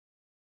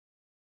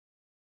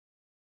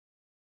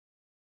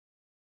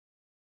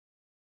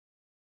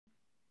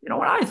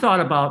When I thought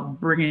about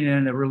bringing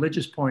in a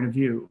religious point of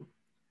view,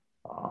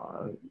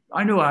 uh,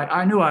 I knew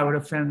I would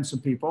offend some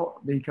people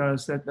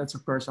because that's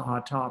of course a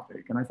hot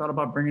topic. And I thought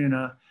about bringing in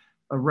a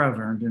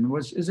reverend. And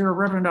is there a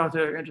reverend out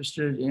there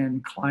interested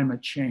in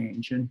climate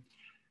change? And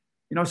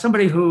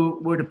somebody who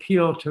would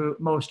appeal to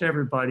most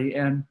everybody.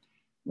 And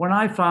when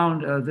I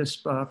found this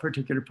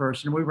particular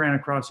person, we ran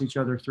across each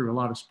other through a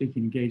lot of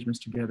speaking engagements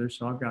together,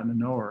 so I've gotten to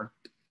know her.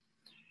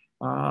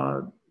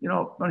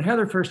 When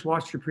Heather first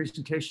watched your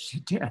presentation, she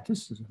said, "Dad,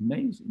 this is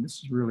amazing.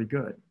 This is really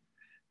good."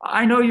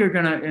 I know you're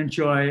going to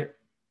enjoy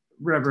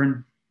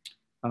Reverend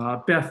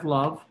Beth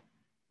Love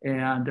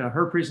and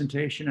her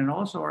presentation, and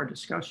also our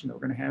discussion that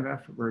we're going to have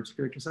afterwards,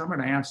 because I'm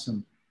going to ask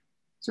some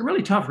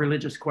really tough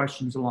religious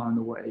questions along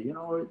the way.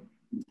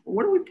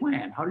 What do we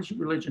plan? How does your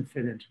religion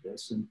fit into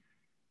this? And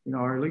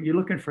are you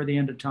looking for the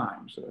end of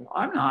times?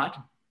 I'm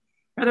not.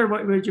 Heather,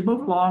 would you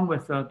move along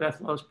with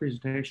Beth Love's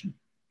presentation?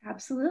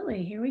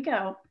 Absolutely. Here we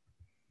go.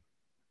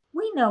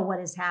 We know what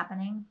is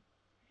happening,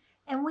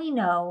 and we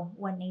know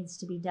what needs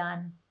to be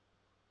done.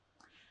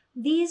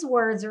 These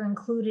words are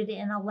included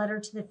in a letter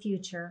to the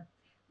future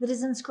that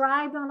is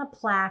inscribed on a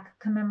plaque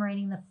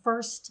commemorating the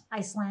first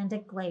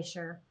Icelandic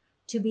glacier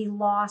to be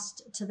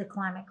lost to the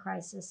climate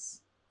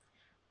crisis.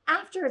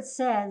 After it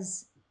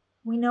says,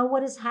 "We know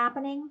what is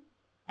happening,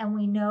 and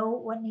we know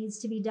what needs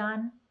to be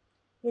done,"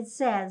 it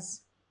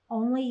says,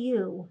 "Only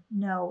you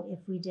know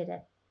if we did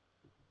it."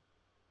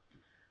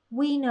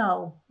 We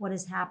know what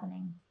is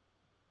happening.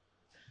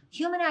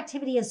 Human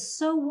activity has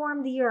so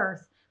warmed the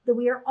earth that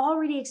we are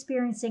already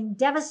experiencing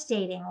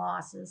devastating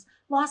losses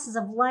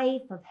of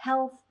life, of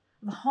health,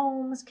 of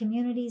homes,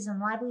 communities,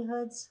 and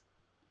livelihoods.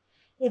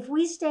 If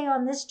we stay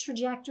on this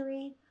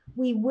trajectory,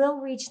 we will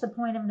reach the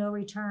point of no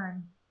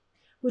return,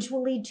 which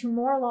will lead to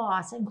more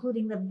loss,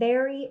 including the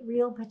very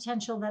real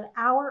potential that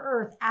our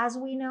earth as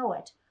we know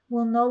it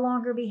will no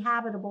longer be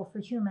habitable for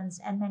humans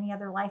and many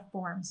other life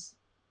forms.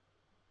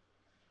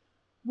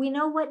 We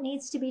know what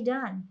needs to be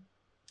done.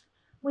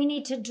 We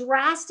need to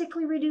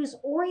drastically reduce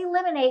or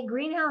eliminate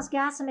greenhouse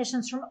gas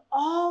emissions from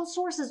all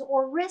sources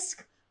or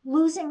risk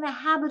losing the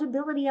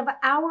habitability of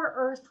our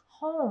Earth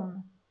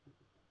home.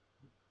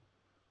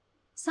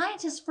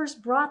 Scientists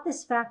first brought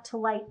this fact to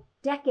light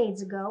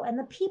decades ago, and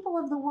the people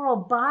of the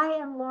world, by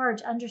and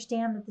large,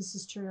 understand that this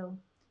is true.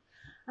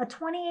 A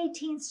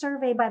 2018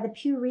 survey by the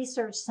Pew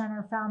Research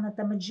Center found that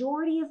the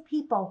majority of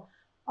people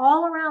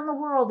all around the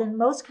world in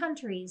most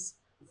countries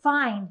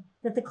find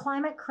that the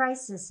climate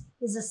crisis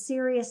is a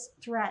serious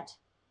threat.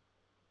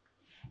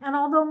 And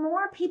although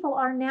more people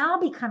are now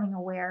becoming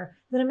aware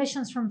that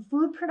emissions from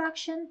food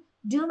production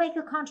do make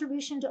a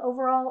contribution to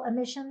overall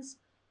emissions,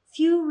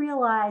 few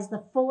realize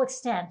the full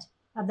extent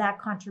of that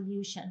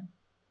contribution.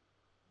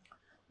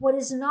 What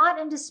is not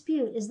in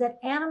dispute is that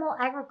animal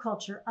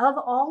agriculture, of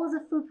all of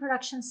the food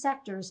production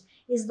sectors,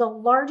 is the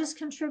largest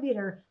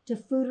contributor to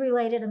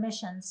food-related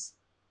emissions.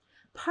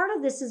 Part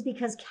of this is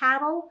because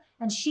cattle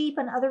and sheep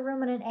and other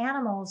ruminant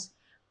animals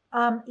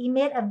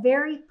emit a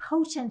very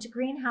potent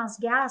greenhouse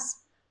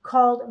gas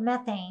called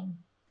methane.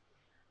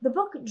 The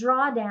book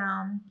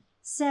Drawdown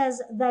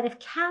says that if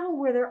cattle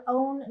were their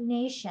own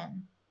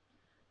nation,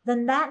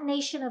 then that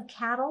nation of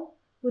cattle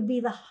would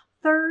be the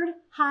third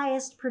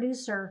highest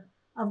producer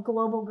of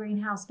global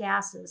greenhouse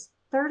gases.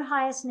 Third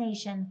highest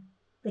nation,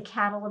 the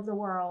cattle of the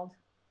world.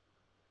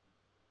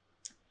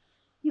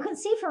 You can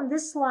see from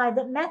this slide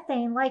that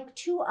methane, like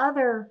two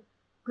other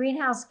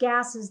greenhouse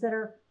gases that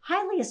are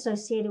highly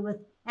associated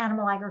with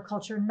animal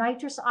agriculture,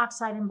 nitrous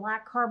oxide and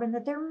black carbon,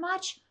 that they're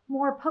much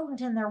more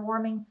potent in their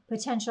warming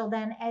potential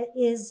than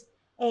is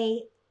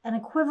an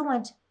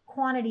equivalent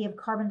quantity of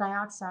carbon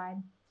dioxide.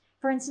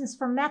 For instance,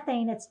 for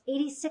methane, it's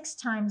 86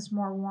 times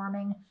more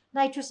warming,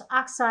 nitrous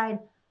oxide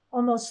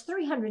almost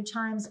 300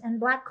 times, and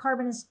black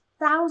carbon is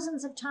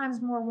thousands of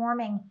times more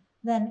warming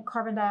than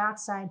carbon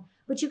dioxide.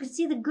 But you can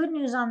see the good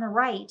news on the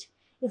right.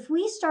 If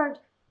we start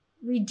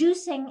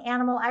reducing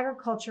animal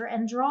agriculture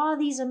and draw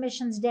these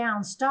emissions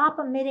down, stop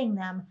emitting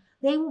them,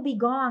 they will be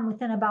gone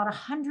within about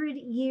 100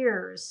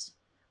 years,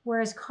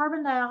 whereas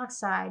carbon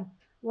dioxide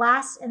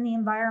lasts in the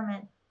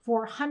environment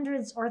for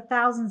hundreds or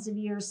thousands of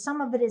years.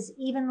 Some of it is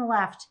even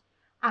left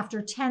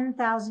after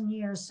 10,000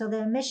 years. So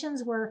the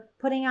emissions we're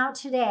putting out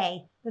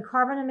today, the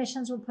carbon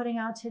emissions we're putting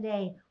out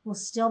today, will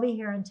still be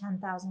here in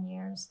 10,000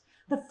 years.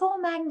 The full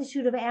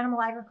magnitude of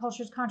animal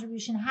agriculture's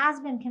contribution has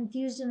been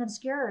confused and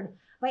obscured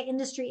by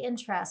industry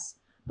interests,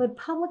 but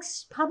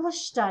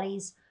published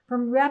studies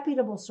from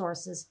reputable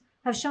sources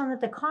have shown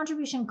that the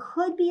contribution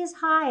could be as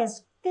high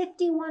as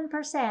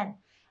 51%,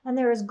 and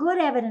there is good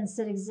evidence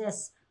that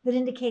exists that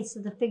indicates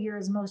that the figure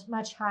is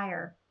much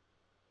higher.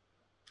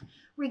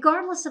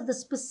 Regardless of the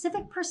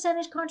specific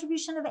percentage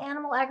contribution of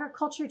animal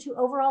agriculture to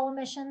overall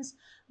emissions,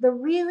 the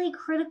really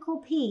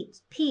critical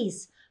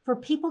piece for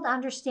people to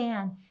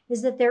understand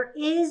is that there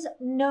is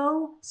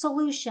no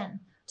solution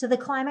to the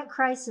climate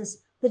crisis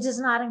that does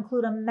not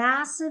include a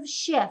massive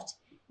shift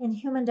in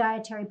human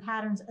dietary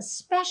patterns,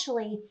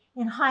 especially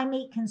in high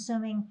meat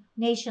consuming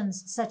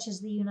nations such as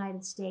the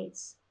United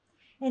States.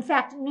 In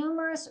fact,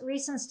 numerous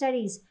recent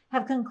studies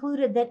have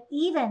concluded that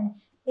even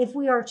if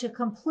we are to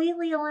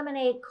completely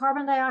eliminate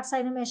carbon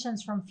dioxide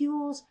emissions from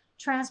fuels,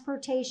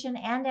 transportation,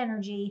 and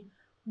energy,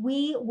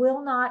 we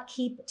will not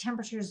keep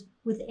temperatures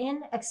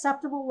within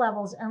acceptable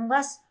levels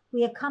unless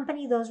we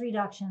accompany those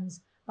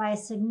reductions by a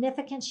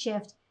significant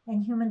shift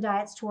in human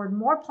diets toward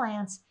more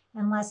plants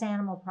and less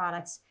animal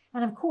products.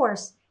 And of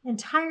course,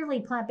 entirely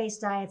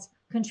plant-based diets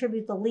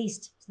contribute the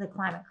least to the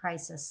climate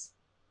crisis.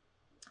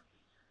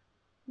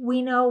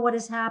 We know what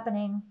is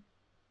happening,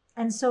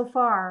 and so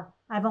far,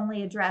 I've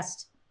only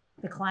addressed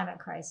the climate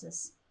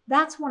crisis.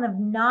 That's one of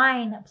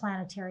 9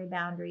 planetary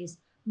boundaries,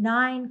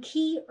 9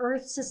 key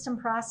Earth system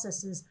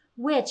processes,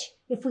 which,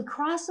 if we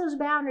cross those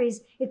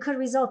boundaries, it could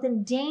result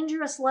in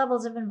dangerous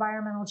levels of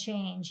environmental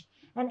change.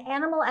 And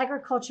animal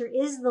agriculture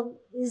is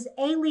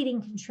a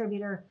leading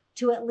contributor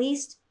to at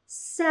least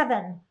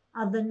 7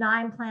 of the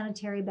 9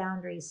 planetary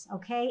boundaries,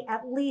 okay?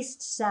 At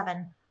least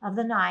 7 of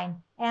the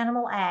 9.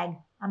 Animal ag,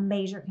 a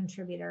major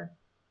contributor.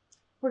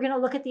 We're going to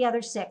look at the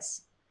other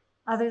 6.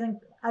 Other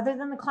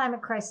than the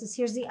climate crisis,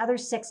 here's the other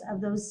 6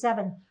 of those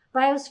 7.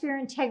 Biosphere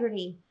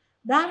integrity.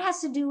 That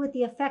has to do with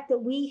the effect that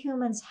we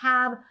humans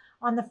have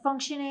on the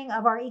functioning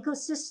of our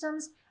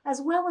ecosystems,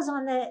 as well as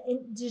on the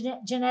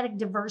genetic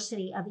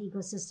diversity of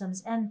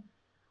ecosystems. And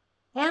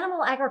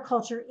animal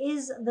agriculture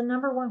is the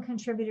 #1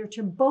 contributor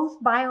to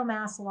both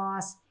biomass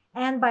loss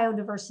and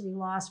biodiversity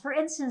loss. For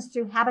instance,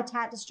 through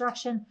habitat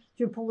destruction,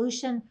 through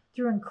pollution,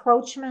 through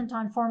encroachment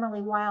on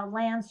formerly wild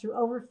lands, through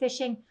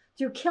overfishing,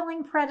 through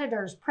killing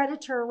predators,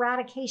 predator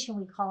eradication,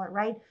 we call it,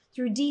 right?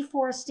 Through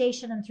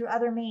deforestation and through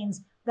other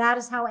means. That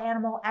is how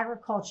animal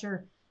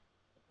agriculture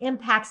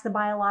impacts the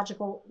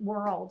biological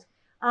world.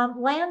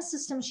 Land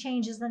system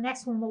change is the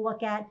next one we'll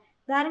look at.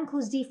 That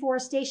includes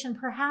deforestation.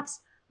 Perhaps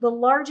the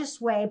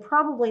largest way,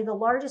 probably the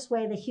largest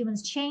way that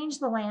humans change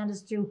the land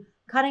is through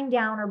cutting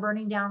down or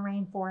burning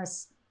down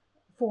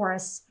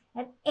forests.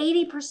 And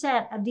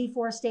 80% of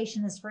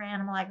deforestation is for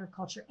animal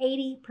agriculture,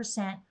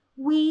 80%.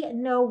 We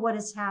know what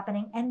is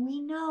happening, and we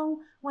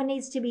know what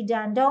needs to be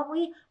done, don't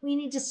we? We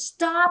need to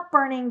stop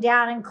burning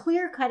down and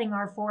clear cutting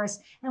our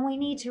forests, and we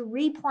need to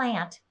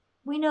replant.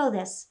 We know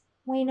this.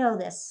 We know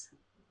this.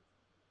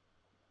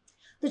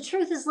 The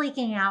truth is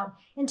leaking out.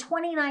 In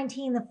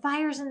 2019, the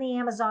fires in the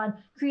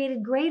Amazon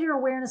created greater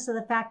awareness of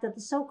the fact that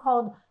the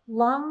so-called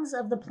lungs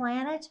of the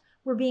planet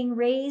were being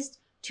raised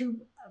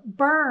to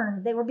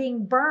burn. They were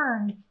being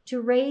burned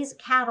to raise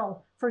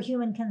cattle for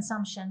human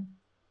consumption.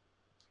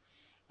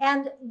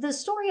 And the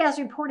story, as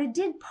reported,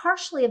 did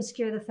partially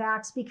obscure the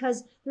facts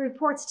because the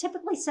reports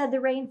typically said the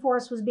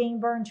rainforest was being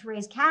burned to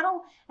raise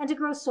cattle and to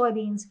grow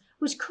soybeans,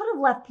 which could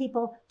have left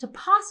people to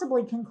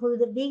possibly conclude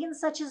that vegans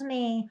such as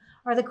me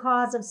are the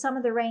cause of some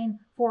of the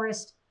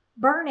rainforest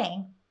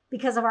burning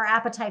because of our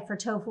appetite for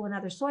tofu and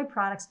other soy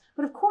products.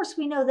 But of course,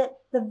 we know that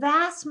the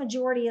vast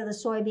majority of the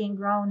soy being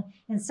grown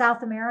in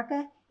South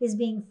America is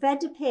being fed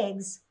to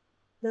pigs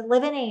that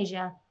live in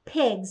Asia,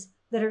 pigs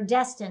that are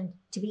destined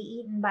to be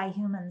eaten by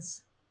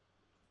humans.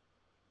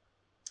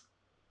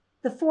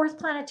 The 4th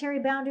planetary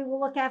boundary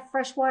we'll look at,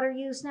 freshwater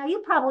use. Now,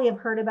 you probably have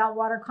heard about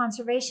water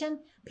conservation.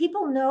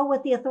 People know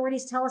what the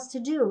authorities tell us to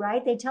do,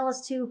 right? They tell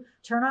us to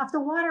turn off the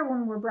water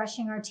when we're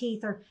brushing our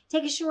teeth, or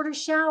take a shorter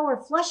shower,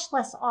 flush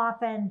less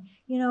often,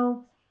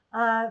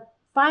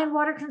 find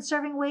water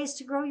conserving ways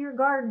to grow your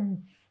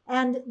garden.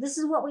 And this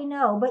is what we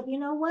know. But you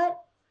know what?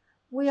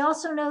 We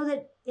also know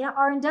that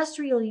our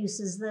industrial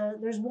uses,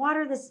 there's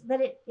water that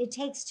it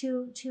takes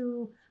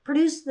to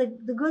produce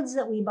the goods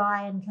that we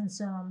buy and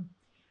consume.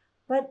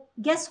 But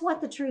guess what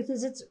the truth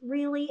is? It's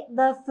really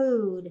the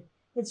food.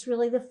 It's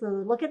really the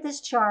food. Look at this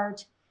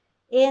chart.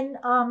 In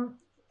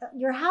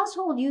your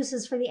household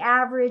uses for the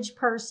average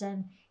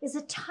person is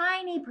a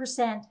tiny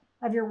percent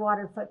of your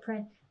water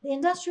footprint. The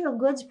industrial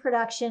goods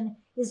production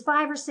is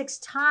 5 or 6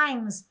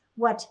 times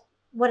what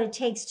it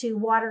takes to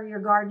water your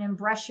garden and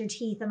brush your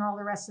teeth and all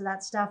the rest of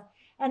that stuff.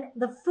 And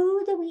the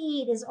food that we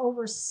eat is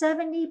over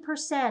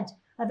 70%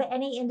 of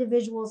any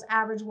individual's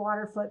average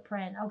water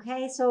footprint,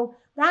 okay? So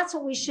that's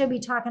what we should be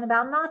talking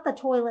about, not the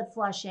toilet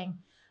flushing.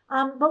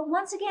 But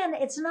once again,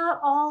 it's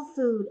not all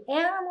food.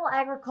 Animal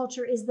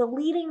agriculture is the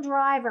leading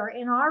driver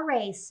in our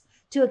race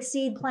to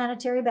exceed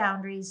planetary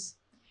boundaries.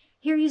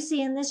 Here you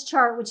see in this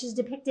chart, which is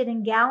depicted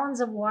in gallons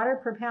of water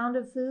per pound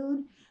of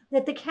food,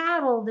 that the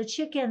cattle, the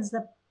chickens,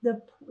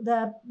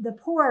 the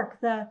pork,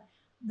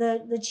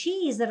 the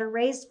cheese that are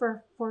raised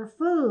for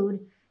food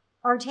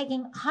are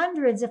taking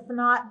hundreds, if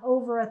not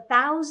over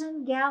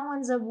 1,000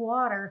 gallons of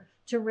water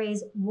to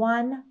raise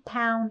 1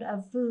 pound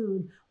of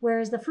food,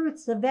 whereas the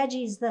fruits, the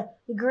veggies, the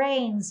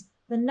grains,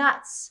 the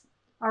nuts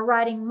are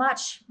riding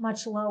much,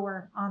 much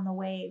lower on the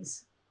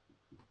waves.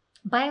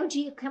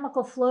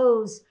 Biogeochemical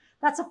flows,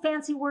 that's a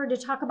fancy word to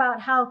talk about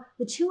how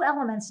the 2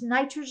 elements,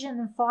 nitrogen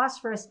and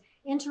phosphorus,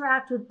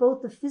 interact with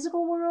both the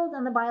physical world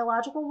and the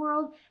biological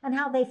world, and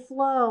how they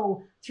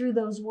flow through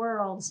those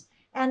worlds.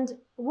 And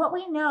what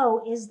we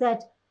know is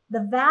that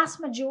the vast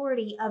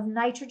majority of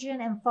nitrogen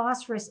and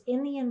phosphorus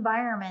in the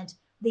environment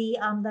the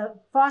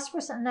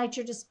phosphorus and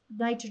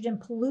nitrogen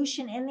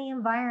pollution in the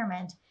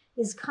environment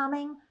is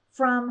coming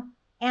from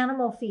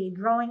animal feed,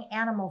 growing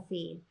animal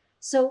feed.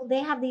 So they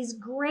have these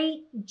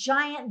great,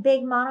 giant,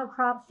 big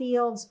monocrop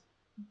fields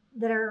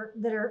that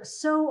are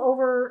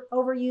so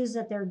overused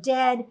that they're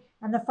dead,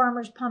 and the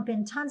farmers pump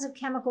in tons of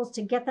chemicals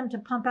to get them to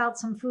pump out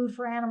some food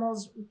for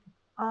animals,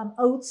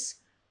 oats,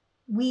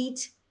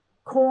 wheat,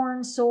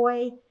 corn,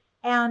 soy,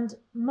 and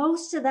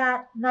most of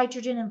that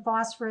nitrogen and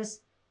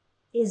phosphorus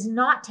is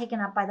not taken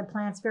up by the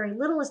plants. Very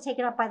little is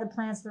taken up by the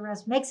plants. The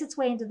rest makes its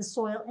way into the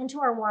soil, into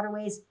our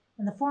waterways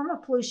in the form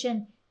of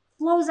pollution,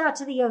 flows out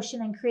to the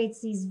ocean and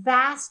creates these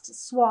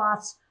vast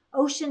swaths,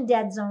 ocean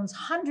dead zones,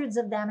 hundreds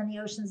of them in the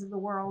oceans of the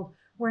world,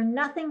 where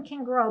nothing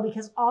can grow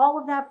because all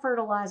of that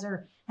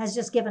fertilizer has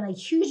just given a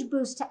huge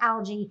boost to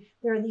algae.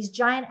 There are these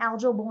giant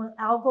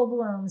algal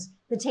blooms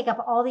that take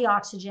up all the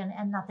oxygen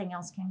and nothing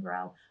else can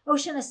grow.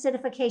 Ocean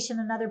acidification,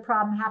 another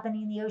problem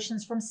happening in the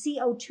oceans from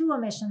CO2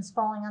 emissions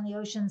falling on the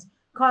oceans,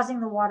 causing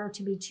the water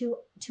to be too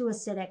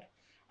acidic.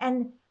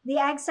 And the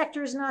ag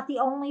sector is not the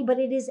only, but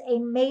it is a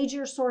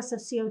major source of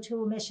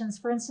CO2 emissions,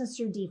 for instance,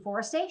 through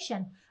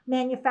deforestation,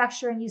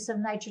 manufacture and use of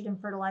nitrogen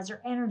fertilizer,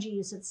 energy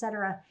use,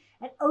 etc.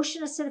 And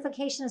ocean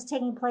acidification is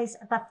taking place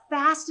at the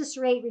fastest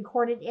rate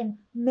recorded in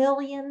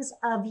millions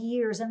of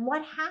years. And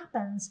what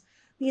happens?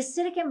 The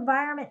acidic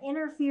environment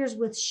interferes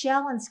with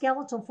shell and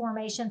skeletal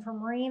formation for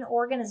marine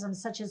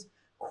organisms such as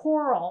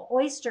coral,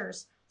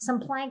 oysters, some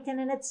plankton,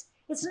 and it's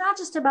not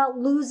just about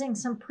losing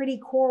some pretty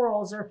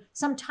corals or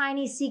some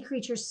tiny sea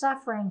creatures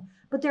suffering,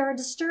 but there are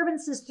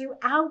disturbances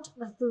throughout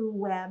the food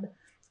web.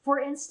 For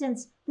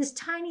instance, this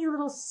tiny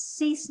little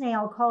sea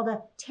snail called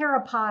a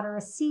pteropod or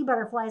a sea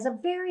butterfly is a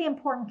very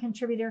important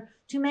contributor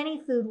to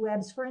many food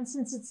webs. For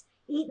instance, it's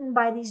eaten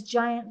by these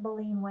giant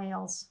baleen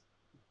whales.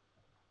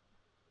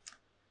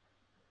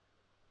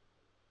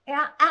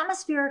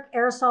 Atmospheric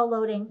aerosol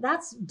loading,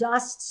 that's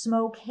dust,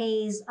 smoke,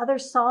 haze, other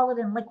solid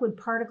and liquid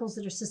particles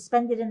that are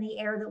suspended in the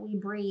air that we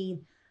breathe.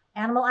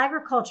 Animal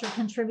agriculture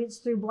contributes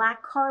through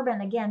black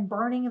carbon, again,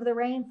 burning of the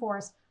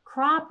rainforest,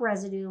 crop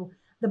residue,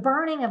 the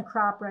burning of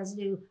crop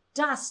residue,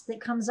 dust that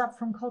comes up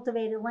from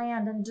cultivated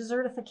land, and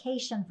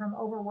desertification from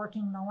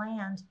overworking the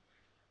land.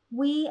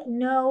 We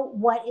know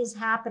what is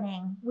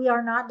happening. We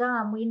are not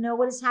dumb. We know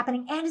what is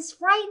happening, and it's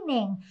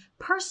frightening.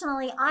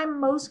 Personally, I'm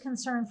most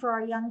concerned for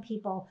our young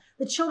people.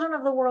 The children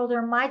of the world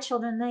are my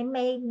children. They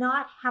may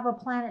not have a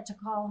planet to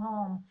call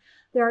home.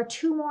 There are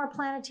 2 more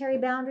planetary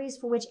boundaries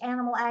for which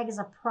animal ag is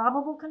a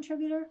probable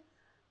contributor,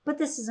 but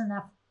this is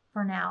enough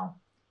for now.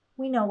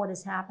 We know what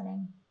is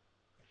happening,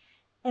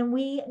 and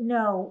we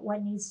know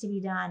what needs to be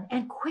done.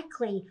 And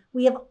quickly,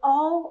 we have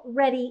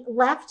already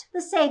left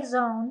the safe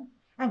zone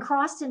and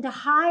crossed into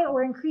high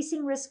or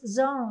increasing risk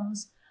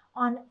zones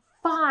on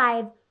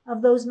 5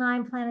 of those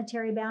 9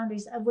 planetary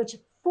boundaries, of which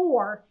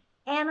 4,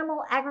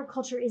 animal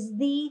agriculture is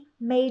the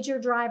major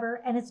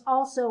driver, and it's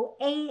also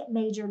a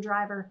major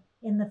driver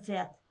in the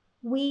 5th.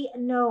 We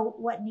know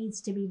what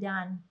needs to be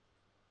done.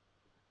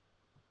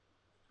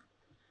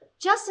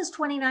 Just as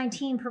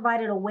 2019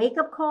 provided a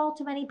wake-up call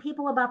to many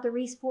people about the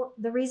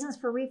reasons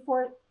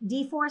for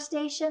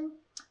deforestation,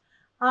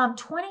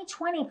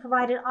 2020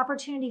 provided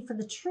opportunity for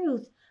the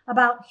truth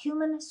about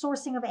human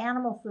sourcing of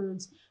animal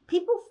foods.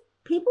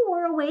 People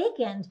were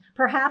awakened,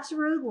 perhaps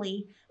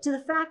rudely, to the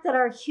fact that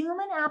our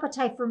human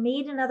appetite for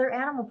meat and other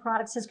animal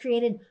products has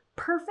created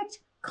perfect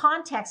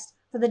context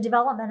for the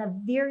development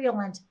of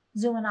virulent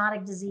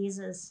zoonotic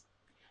diseases.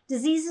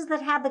 Diseases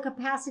that have the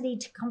capacity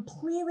to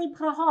completely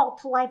put a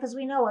halt to life as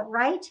we know it,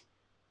 right?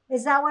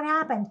 Is that what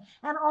happened?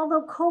 And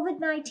although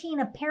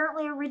COVID-19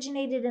 apparently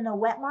originated in a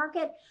wet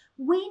market,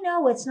 we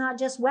know it's not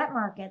just wet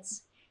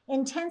markets.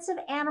 Intensive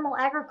animal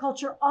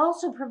agriculture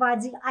also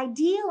provides the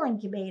ideal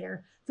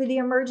incubator for the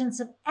emergence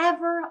of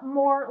ever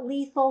more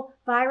lethal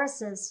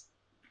viruses.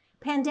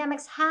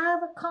 Pandemics have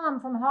come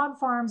from hog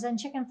farms and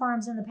chicken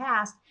farms in the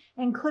past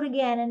and could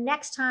again, and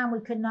next time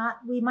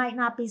we might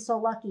not be so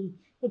lucky.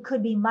 It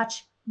could be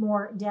much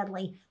more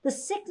deadly. The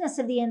sickness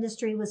of the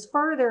industry was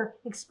further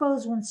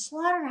exposed when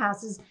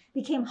slaughterhouses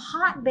became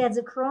hotbeds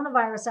of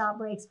coronavirus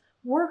outbreaks.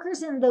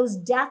 Workers in those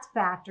death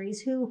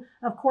factories, who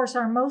of course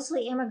are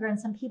mostly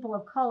immigrants and people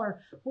of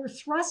color, were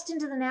thrust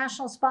into the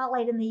national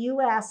spotlight in the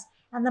US,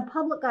 and the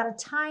public got a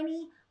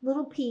tiny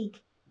little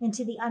peek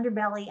into the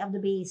underbelly of the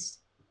beast.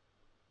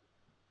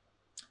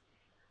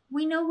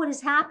 We know what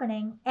is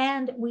happening,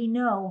 and we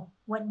know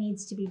what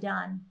needs to be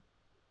done.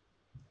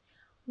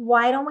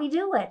 Why don't we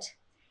do it?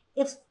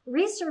 If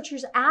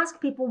researchers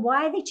ask people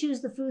why they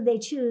choose the food they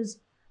choose,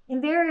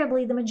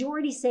 invariably the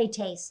majority say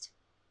taste.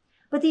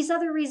 But these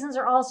other reasons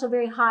are also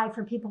very high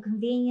for people: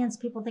 convenience,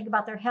 people think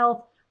about their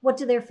health, what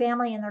do their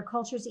family and their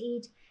cultures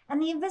eat?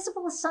 And the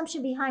invisible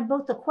assumption behind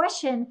both the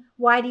question,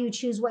 why do you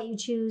choose what you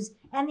choose,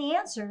 and the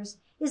answers,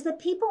 is that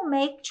people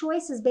make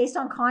choices based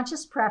on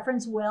conscious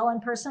preference, will,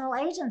 and personal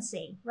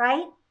agency,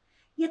 right?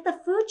 Yet the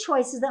food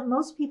choices that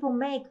most people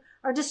make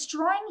are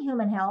destroying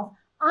human health,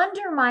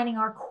 undermining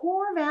our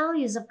core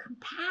values of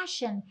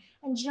compassion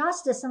and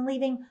justice and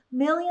leaving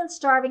millions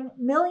starving,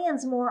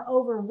 millions more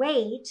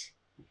overweight,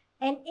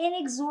 and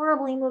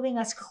inexorably moving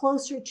us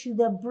closer to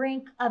the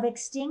brink of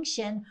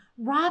extinction,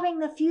 robbing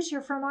the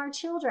future from our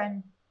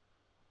children.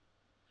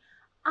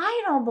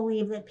 I don't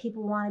believe that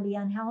people want to be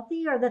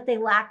unhealthy or that they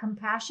lack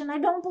compassion. I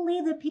don't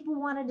believe that people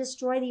want to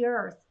destroy the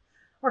earth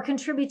or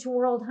contribute to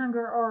world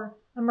hunger or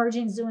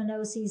emerging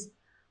zoonoses.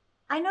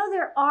 I know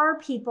there are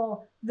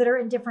people that are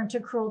indifferent to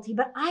cruelty,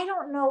 but I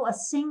don't know a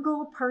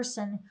single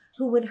person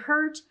who would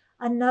hurt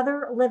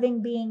another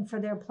living being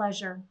for their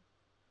pleasure.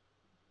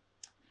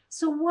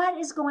 So what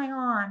is going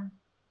on?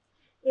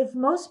 If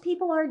most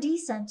people are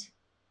decent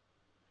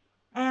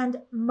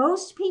and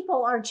most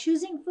people are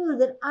choosing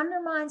food that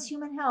undermines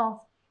human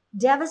health,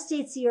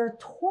 devastates the earth,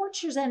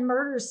 tortures and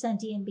murders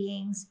sentient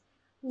beings,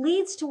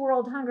 leads to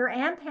world hunger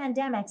and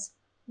pandemics,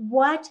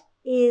 what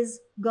is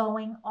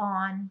going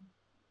on?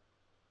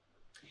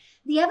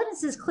 The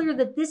evidence is clear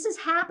that this is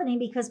happening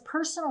because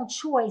personal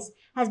choice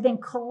has been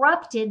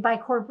corrupted by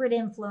corporate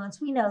influence.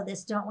 We know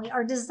this, don't we?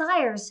 Our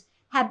desires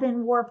have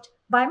been warped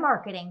by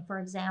marketing, for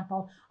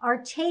example. Our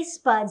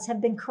taste buds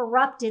have been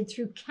corrupted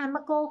through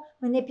chemical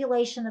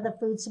manipulation of the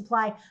food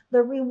supply.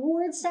 The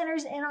reward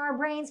centers in our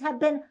brains have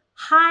been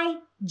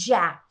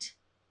hijacked.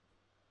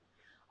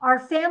 Our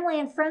family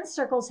and friend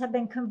circles have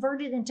been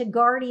converted into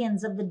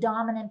guardians of the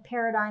dominant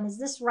paradigm. Is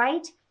this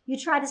right? You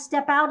try to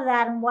step out of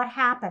that and what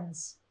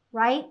happens,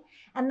 right?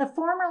 And the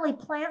formerly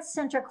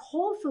plant-centric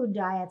whole food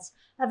diets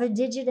of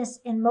indigenous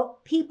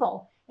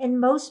people in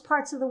most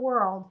parts of the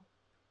world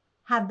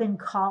have been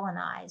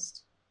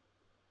colonized.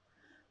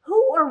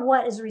 Who or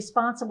what is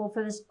responsible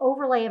for this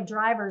overlay of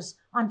drivers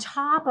on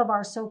top of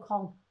our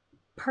so-called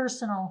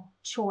personal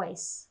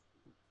choice?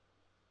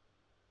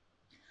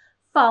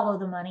 Follow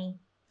the money.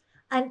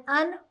 An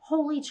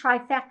unholy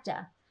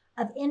trifecta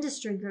of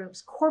industry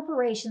groups,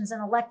 corporations,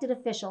 and elected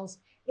officials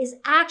is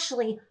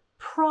actually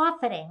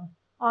profiting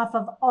off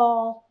of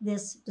all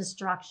this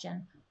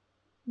destruction.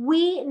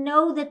 We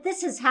know that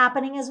this is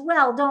happening as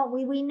well, don't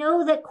we? We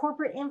know that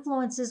corporate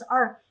influences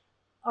are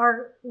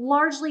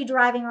largely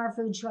driving our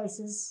food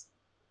choices.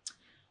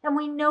 And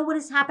we know what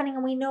is happening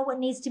and we know what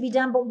needs to be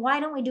done, but why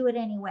don't we do it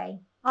anyway?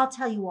 I'll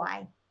tell you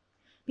why.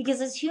 Because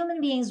as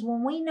human beings,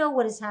 when we know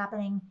what is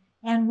happening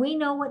and we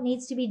know what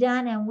needs to be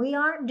done and we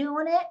aren't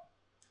doing it,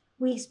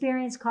 we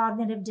experience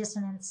cognitive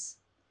dissonance.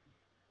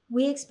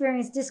 We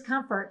experience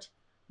discomfort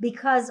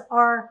because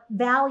our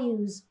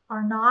values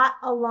are not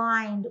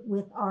aligned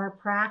with our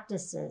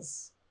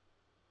practices.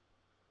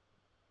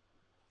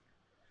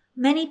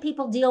 Many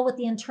people deal with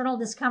the internal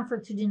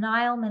discomfort through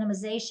denial,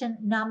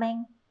 minimization,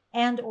 numbing,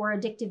 and or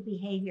addictive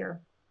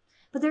behavior.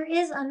 But there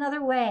is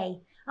another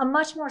way, a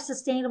much more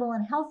sustainable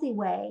and healthy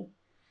way,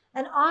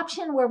 an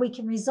option where we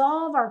can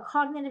resolve our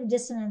cognitive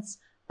dissonance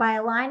by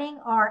aligning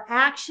our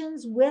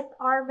actions with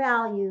our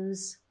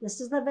values. This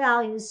is the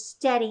values,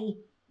 steady.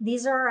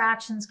 These are our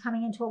actions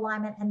coming into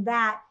alignment, and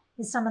that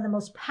is some of the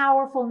most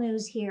powerful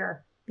news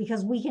here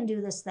because we can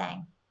do this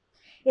thing.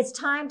 It's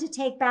time to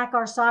take back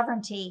our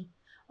sovereignty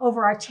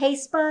over our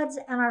taste buds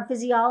and our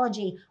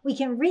physiology. We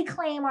can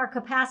reclaim our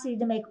capacity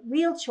to make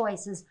real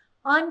choices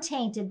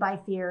untainted by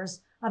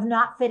fears of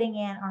not fitting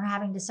in or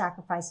having to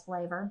sacrifice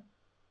flavor.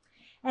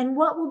 And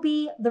what will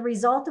be the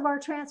result of our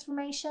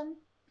transformation?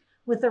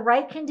 With the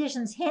right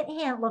conditions, hint,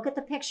 hint, look at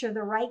the picture,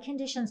 the right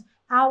conditions,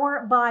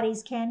 our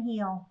bodies can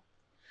heal.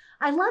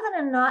 I love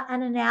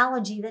an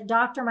analogy that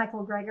Dr.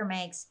 Michael Greger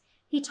makes.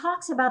 He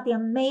talks about the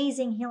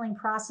amazing healing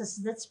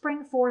processes that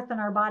spring forth in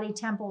our body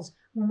temples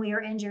when we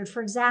are injured.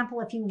 For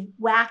example, if you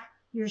whack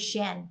your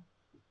shin.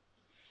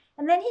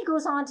 And then he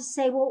goes on to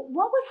say, well,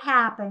 what would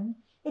happen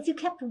if you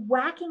kept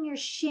whacking your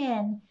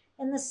shin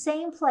in the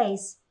same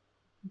place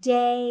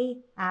day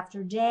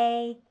after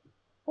day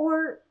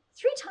or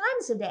 3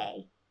 times a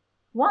day?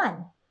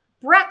 1,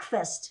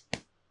 breakfast,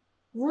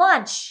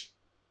 lunch,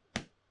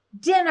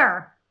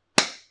 dinner.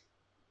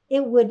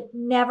 It would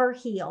never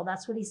heal.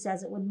 That's what he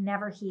says. It would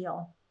never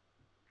heal.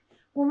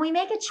 When we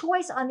make a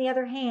choice, on the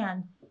other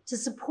hand, to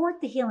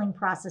support the healing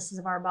processes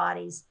of our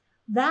bodies,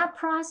 that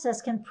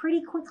process can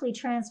pretty quickly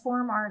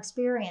transform our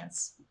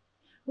experience.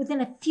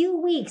 Within a few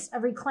weeks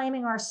of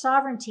reclaiming our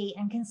sovereignty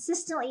and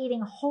consistently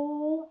eating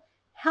whole,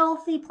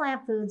 healthy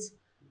plant foods,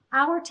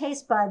 our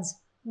taste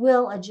buds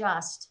will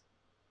adjust.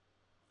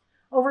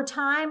 Over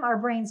time, our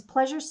brain's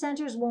pleasure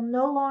centers will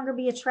no longer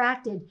be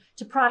attracted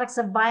to products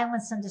of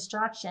violence and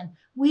destruction.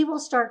 We will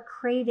start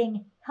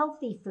craving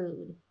healthy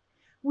food.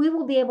 We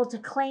will be able to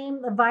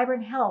claim the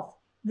vibrant health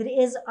that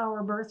is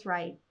our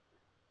birthright.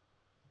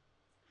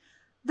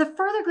 The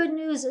further good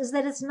news is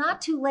that it's not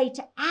too late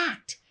to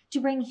act,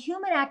 to bring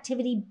human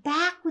activity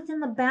back within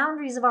the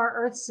boundaries of our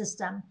Earth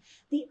system.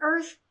 The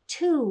Earth,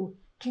 too,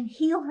 can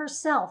heal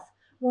herself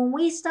when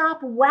we stop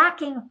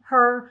whacking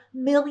her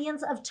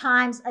millions of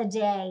times a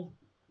day.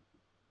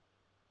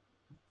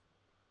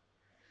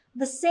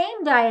 The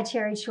same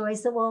dietary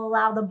choice that will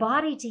allow the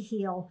body to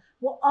heal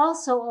will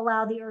also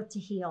allow the earth to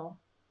heal.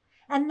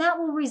 And that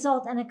will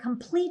result in a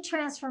complete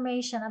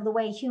transformation of the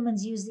way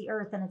humans use the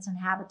earth and its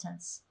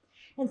inhabitants.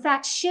 In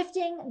fact,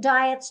 shifting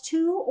diets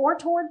to or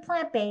toward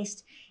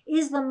plant-based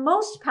is the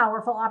most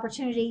powerful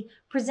opportunity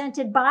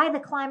presented by the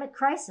climate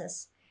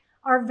crisis,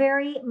 our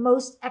very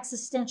most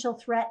existential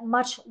threat,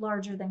 much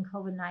larger than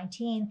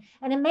COVID-19.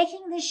 And in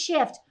making this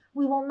shift,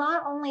 we will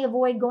not only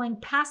avoid going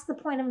past the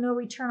point of no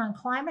return on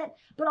climate,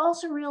 but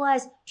also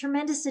realize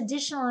tremendous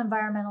additional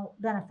environmental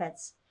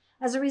benefits.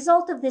 As a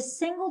result of this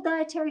single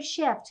dietary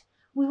shift,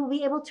 we will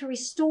be able to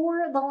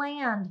restore the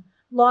land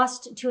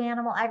lost to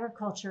animal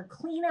agriculture,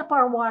 clean up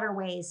our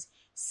waterways,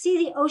 see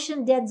the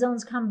ocean dead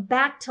zones come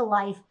back to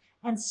life,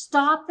 and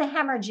stop the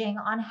hemorrhaging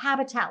on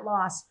habitat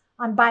loss,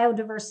 on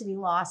biodiversity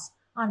loss,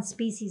 on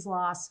species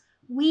loss.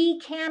 We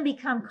can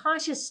become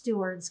conscientious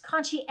stewards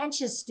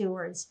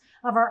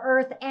of our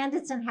earth and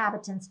its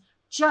inhabitants,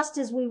 just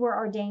as we were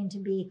ordained to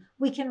be.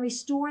 We can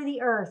restore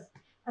the earth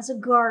as a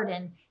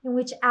garden in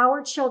which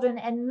our children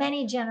and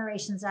many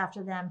generations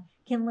after them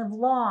can live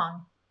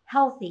long,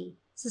 healthy,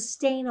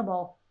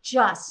 sustainable,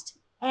 just,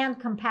 and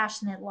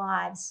compassionate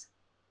lives.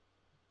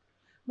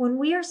 When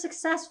we are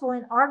successful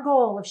in our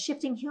goal of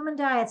shifting human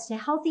diets to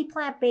healthy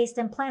plant-based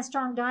and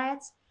plant-strong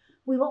diets,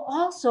 we will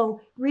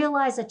also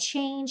realize a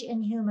change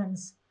in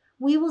humans.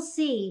 We will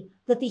see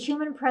that the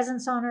human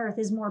presence on earth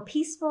is more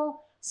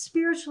peaceful,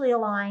 spiritually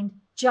aligned,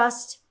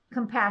 just,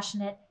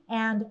 compassionate,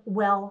 and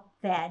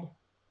well-fed.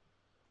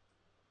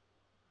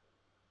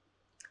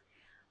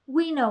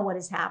 We know what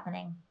is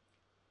happening,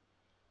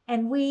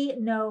 and we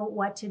know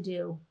what to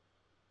do.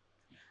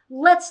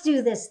 Let's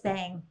do this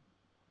thing.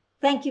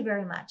 Thank you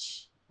very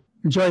much.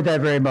 Enjoyed that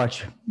very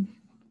much,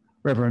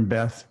 Reverend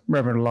Beth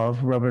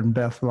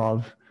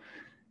Love.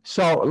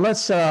 So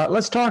let's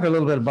talk a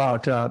little bit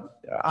about.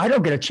 I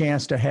don't get a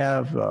chance to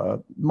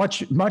have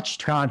much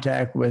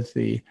contact with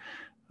the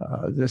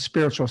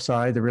spiritual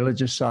side, the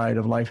religious side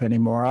of life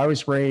anymore. I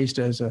was raised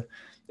as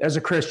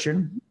a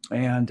Christian,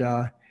 and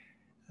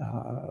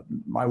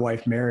my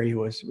wife Mary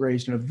was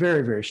raised in a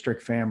very, very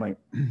strict family,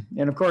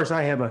 and of course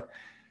I have a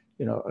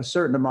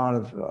certain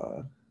amount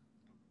of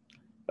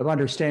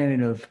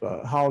understanding of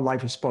how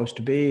life is supposed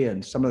to be,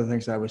 and some of the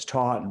things I was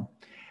taught. And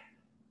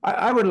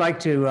I would like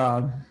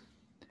to.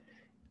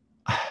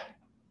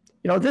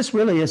 This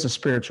really is a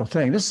spiritual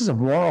thing. This is a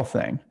moral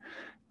thing,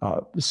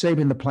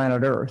 saving the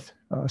planet Earth,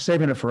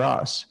 saving it for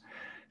us.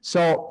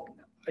 So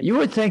you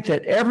would think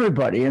that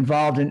everybody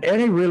involved in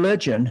any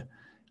religion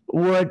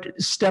would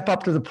step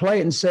up to the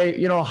plate and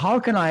say, how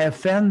can I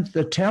offend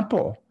the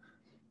temple?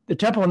 The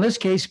temple in this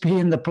case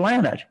being the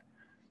planet.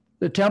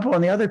 The temple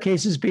in the other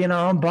cases being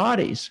our own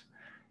bodies.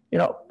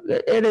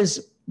 It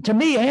is, to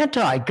me,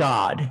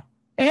 anti-God,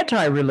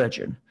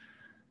 anti-religion.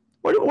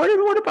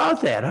 What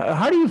about that?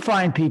 How do you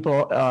find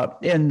people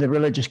in the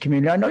religious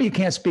community? I know you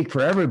can't speak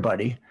for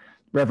everybody,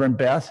 Reverend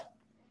Beth.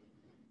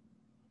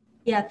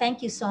 Yeah,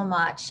 thank you so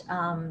much,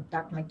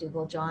 Dr.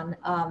 McDougall, John.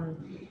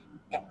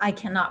 I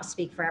cannot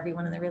speak for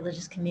everyone in the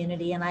religious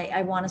community, and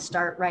I want to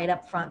start right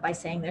up front by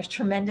saying there's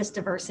tremendous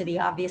diversity,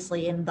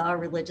 obviously, in the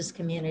religious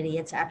community.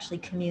 It's actually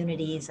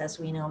communities, as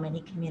we know,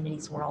 many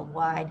communities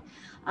worldwide.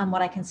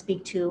 What I can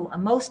speak to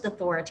most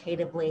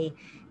authoritatively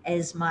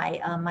is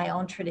my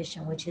own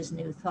tradition, which is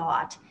New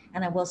Thought,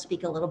 and I will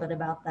speak a little bit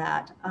about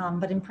that.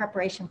 But in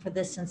preparation for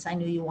this, since I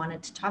knew you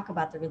wanted to talk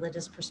about the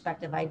religious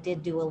perspective, I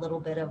did do a little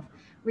bit of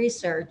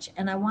research,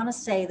 and I want to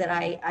say that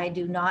I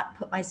do not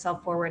put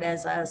myself forward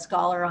as a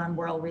scholar on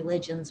world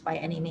religions by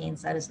any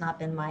means. That has not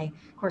been my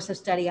course of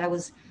study. I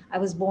was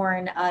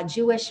born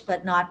Jewish,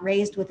 but not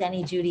raised with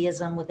any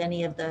Judaism, with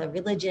any of the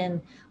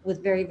religion,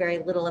 with very, very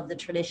little of the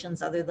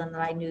traditions, other than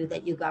that I knew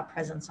that you got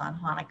presents on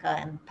Hanukkah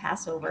and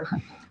Passover.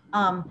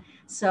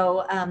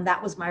 So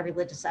that was my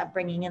religious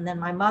upbringing. And then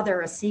my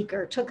mother, a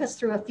seeker, took us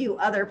through a few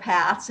other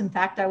paths. In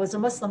fact, I was a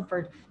Muslim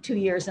for 2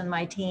 years in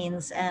my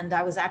teens, and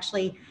I was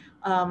actually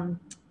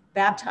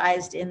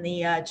baptized in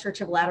the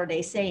Church of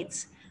Latter-day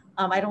Saints.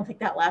 I don't think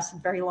that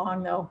lasted very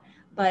long, though.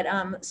 But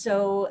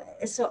so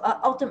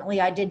ultimately,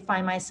 I did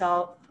find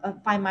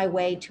my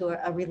way to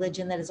a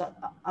religion that is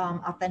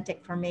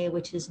authentic for me,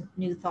 which is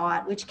New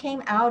Thought, which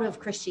came out of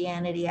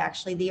Christianity.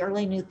 Actually, the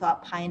early New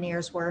Thought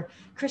pioneers were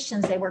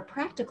Christians. They were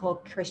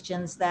practical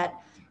Christians that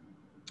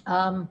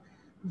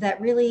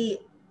really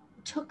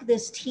took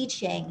this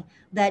teaching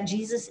that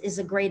Jesus is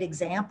a great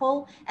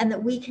example and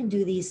that we can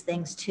do these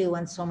things too,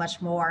 and so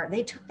much more.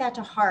 They took that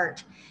to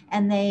heart,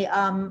 and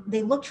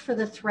they looked for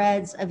the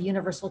threads of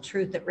universal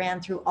truth that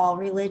ran through all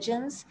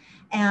religions.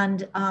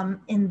 And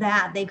in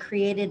that, they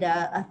created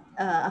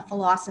a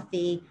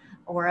philosophy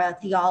or a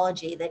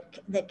theology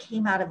that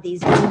came out of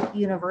these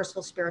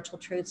universal spiritual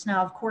truths.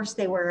 Now, of course,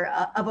 they were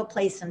of a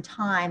place and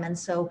time, and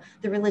so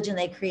the religion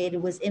they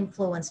created was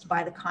influenced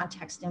by the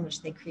context in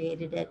which they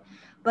created it.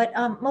 But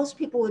most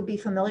people would be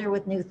familiar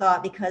with New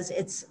Thought because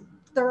it's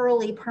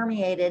thoroughly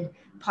permeated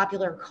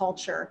popular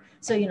culture.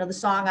 So, the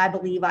song, I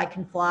Believe I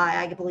Can Fly,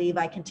 I Believe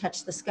I Can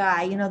Touch the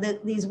Sky,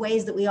 these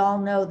ways that we all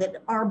know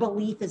that our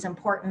belief is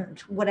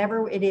important.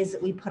 Whatever it is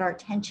that we put our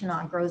attention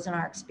on grows in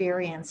our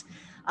experience.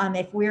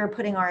 If we're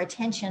putting our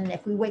attention,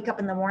 if we wake up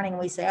in the morning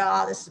and we say,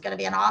 oh, this is going to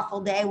be an awful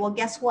day, well,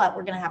 guess what?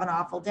 We're going to have an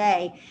awful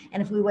day.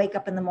 And if we wake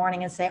up in the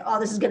morning and say, oh,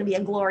 this is going to be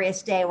a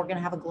glorious day, we're going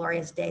to have a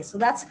glorious day. So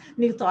that's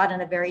New Thought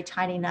in a very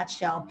tiny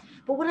nutshell.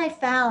 But what I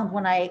found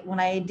when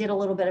I did a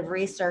little bit of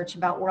research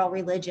about world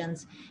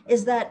religions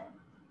is that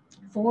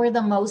for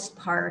the most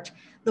part,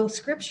 the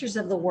scriptures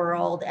of the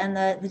world and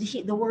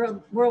the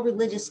world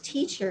religious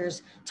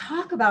teachers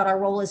talk about our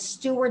role as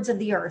stewards of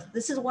the earth.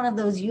 This is one of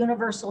those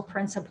universal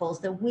principles,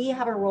 that we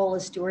have a role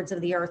as stewards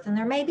of the earth. And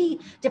there may be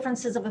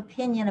differences of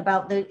opinion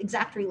about the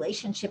exact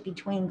relationship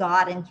between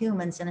God and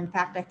humans. And in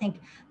fact, I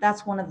think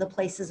that's one of the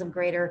places of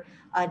greater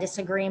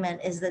disagreement,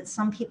 is that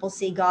some people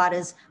see God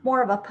as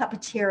more of a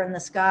puppeteer in the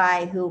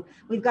sky, who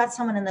we've got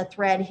someone in the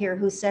thread here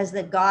who says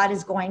that God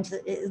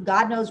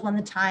knows when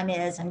the time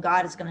is, and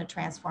God is going to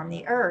transform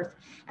the earth.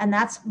 And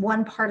that's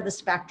one part of the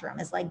spectrum,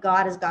 is like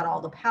God has got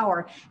all the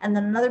power. And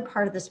then another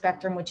part of the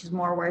spectrum, which is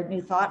more where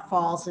New Thought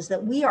falls, is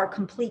that we are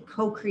complete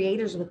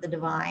co-creators with the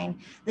divine,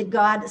 that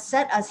God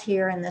set us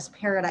here in this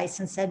paradise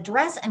and said,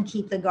 dress and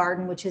keep the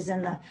garden, which is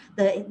in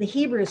the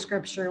Hebrew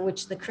scripture,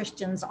 which the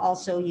Christians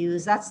also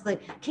use. That's the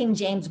King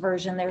James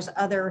version. There's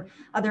other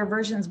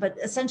versions, but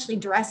essentially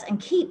dress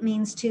and keep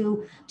means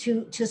to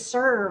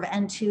serve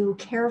and to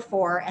care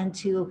for and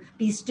to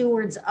be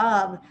stewards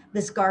of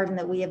this garden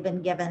that we have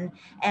been given.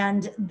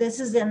 And this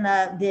is in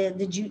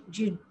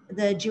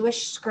the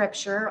Jewish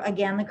scripture.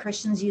 Again, the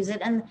Christians use it,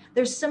 and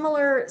there's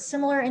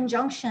similar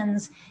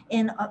injunctions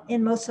in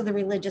most of the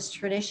religious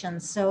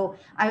traditions. So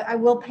I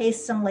will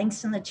paste some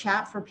links in the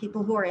chat for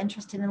people who are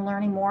interested in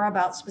learning more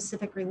about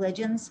specific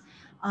religions.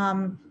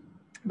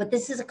 But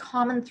this is a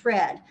common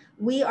thread.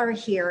 We are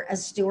here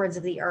as stewards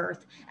of the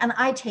earth. And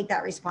I take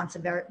that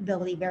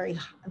responsibility very,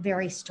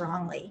 very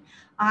strongly.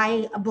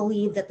 I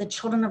believe that the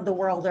children of the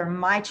world are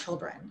my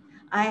children.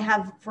 I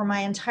have for my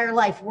entire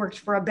life worked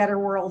for a better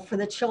world for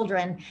the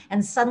children,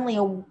 and suddenly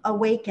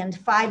awakened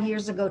 5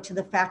 years ago to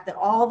the fact that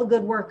all the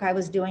good work I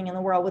was doing in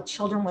the world with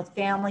children, with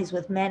families,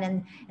 with men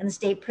in the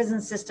state prison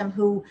system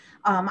who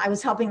I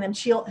was helping them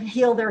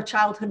heal their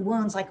childhood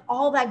wounds, like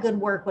all that good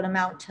work would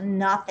amount to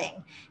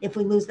nothing if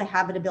we lose the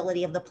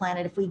habitability of the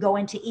planet, if we go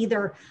into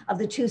either of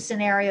the two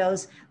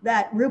scenarios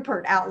that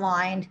Rupert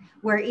outlined,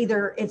 where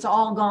either it's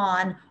all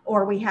gone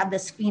or we have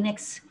this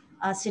Phoenix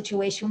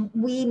situation.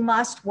 We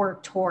must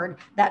work toward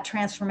that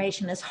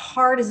transformation. As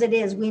hard as it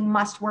is, we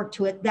must work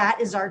to it.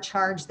 That is our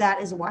charge. That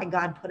is why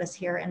God put us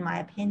here, in my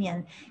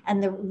opinion,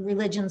 and the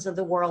religions of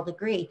the world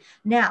agree.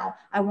 Now,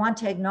 I want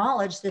to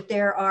acknowledge that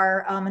there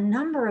are a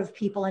number of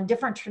people in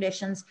different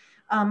traditions.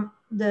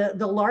 The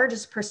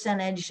largest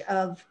percentage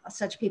of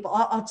such people,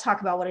 I'll talk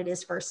about what it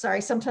is first.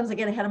 Sorry, sometimes I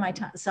get ahead of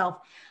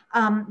myself.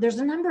 There's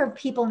a number of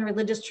people in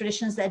religious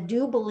traditions that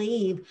do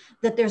believe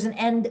that there's an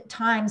end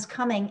times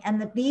coming,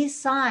 and that these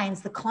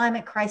signs, the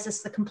climate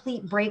crisis, the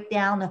complete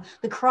breakdown,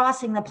 the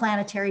crossing the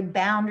planetary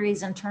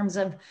boundaries in terms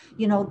of,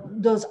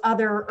 those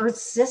other Earth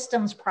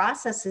systems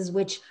processes,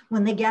 which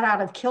when they get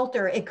out of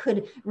kilter, it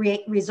could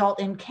result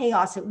in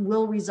chaos. It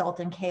will result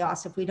in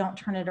chaos if we don't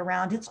turn it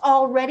around. It's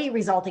already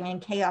resulting in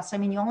chaos. I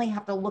mean, you only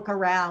have to look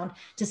around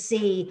to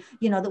see,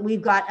 that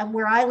we've got,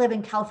 where I live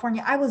in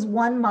California, I was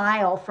 1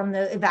 mile from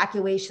the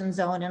evacuation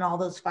zone and all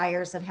those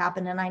fires that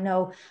happened. And I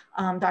know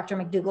Dr.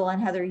 McDougall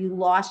and Heather, you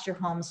lost your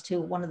homes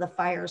to one of the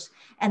fires,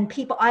 and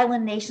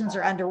island nations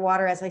are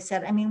underwater. As I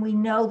said, I mean, we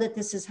know that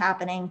this is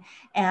happening,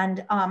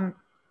 and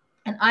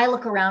I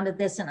look around at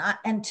this,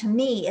 and to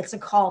me, it's a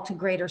call to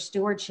greater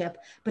stewardship.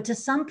 But to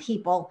some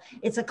people,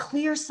 it's a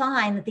clear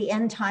sign that the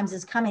end times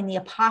is coming, the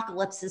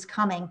apocalypse is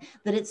coming,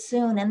 that it's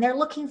soon, and they're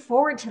looking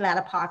forward to that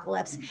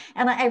apocalypse.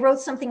 And I wrote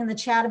something in the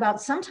chat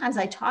about, sometimes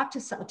I talk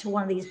to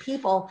one of these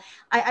people.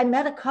 I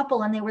met a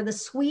couple, and they were the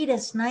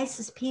sweetest,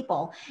 nicest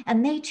people,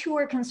 and they too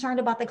are concerned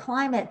about the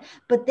climate,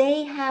 but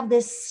they have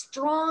this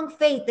strong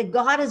faith that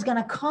God is going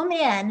to come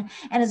in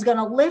and is going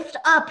to lift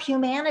up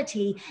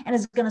humanity and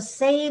is going to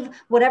save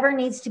whatever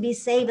needs to be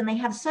saved. And they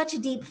have such a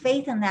deep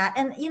faith in that.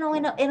 And, in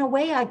a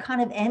way, I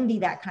kind of envy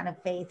that kind of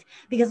faith,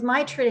 because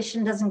my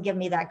tradition doesn't give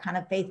me that kind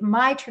of faith.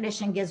 My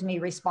tradition gives me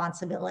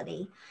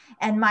responsibility.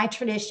 And my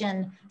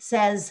tradition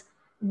says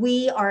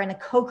we are in a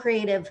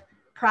co-creative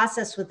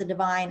process with the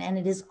divine, and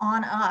it is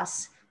on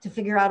us to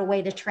figure out a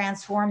way to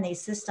transform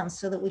these systems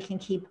so that we can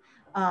keep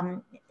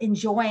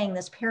enjoying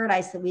this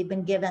paradise that we've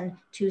been given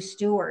to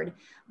steward.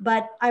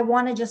 But I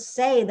want to just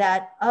say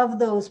that of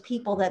those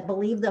people that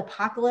believe the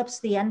apocalypse,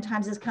 the end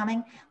times is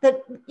coming,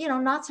 that,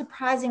 not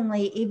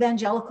surprisingly,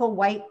 evangelical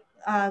white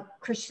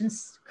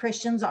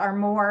Christians are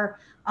more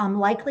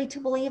likely to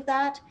believe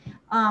that,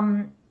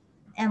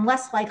 and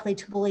less likely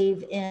to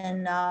believe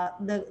in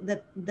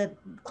the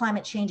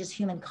climate change is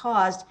human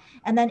caused.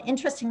 And then,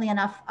 interestingly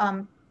enough,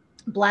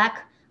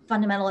 Black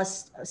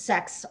fundamentalist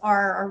sects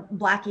or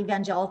Black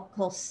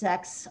evangelical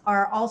sects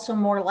are also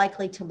more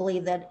likely to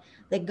believe that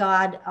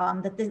God,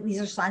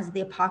 these are signs of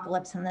the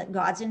apocalypse and that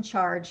God's in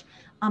charge.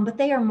 But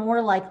they are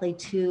more likely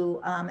to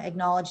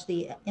acknowledge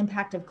the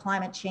impact of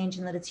climate change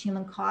and that it's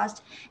human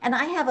caused. And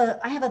I have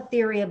a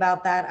theory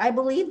about that. I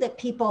believe that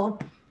people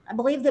I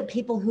believe that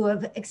people who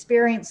have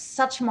experienced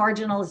such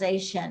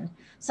marginalization,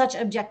 such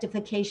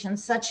objectification,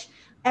 such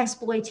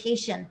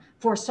exploitation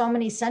for so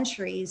many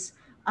centuries,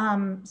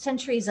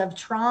 centuries of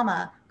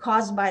trauma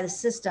caused by the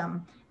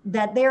system,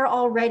 that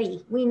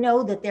we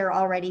know that they're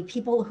already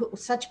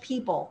such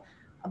people,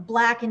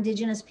 Black,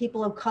 Indigenous,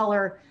 people of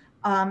color,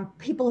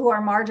 people who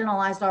are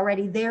marginalized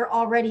already, they're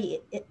already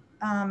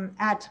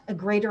at a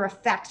greater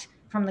effect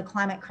from the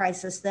climate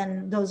crisis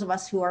than those of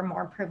us who are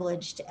more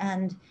privileged.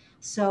 And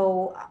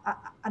so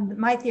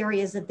my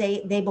theory is that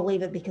they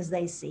believe it because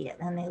they see it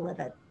and they live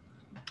it.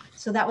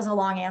 So that was a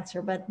long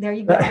answer, but there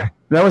you go.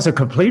 That was a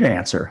complete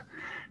answer.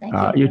 Thank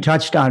you. You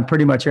touched on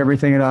pretty much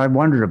everything that I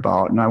wondered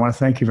about, and I want to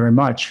thank you very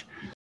much.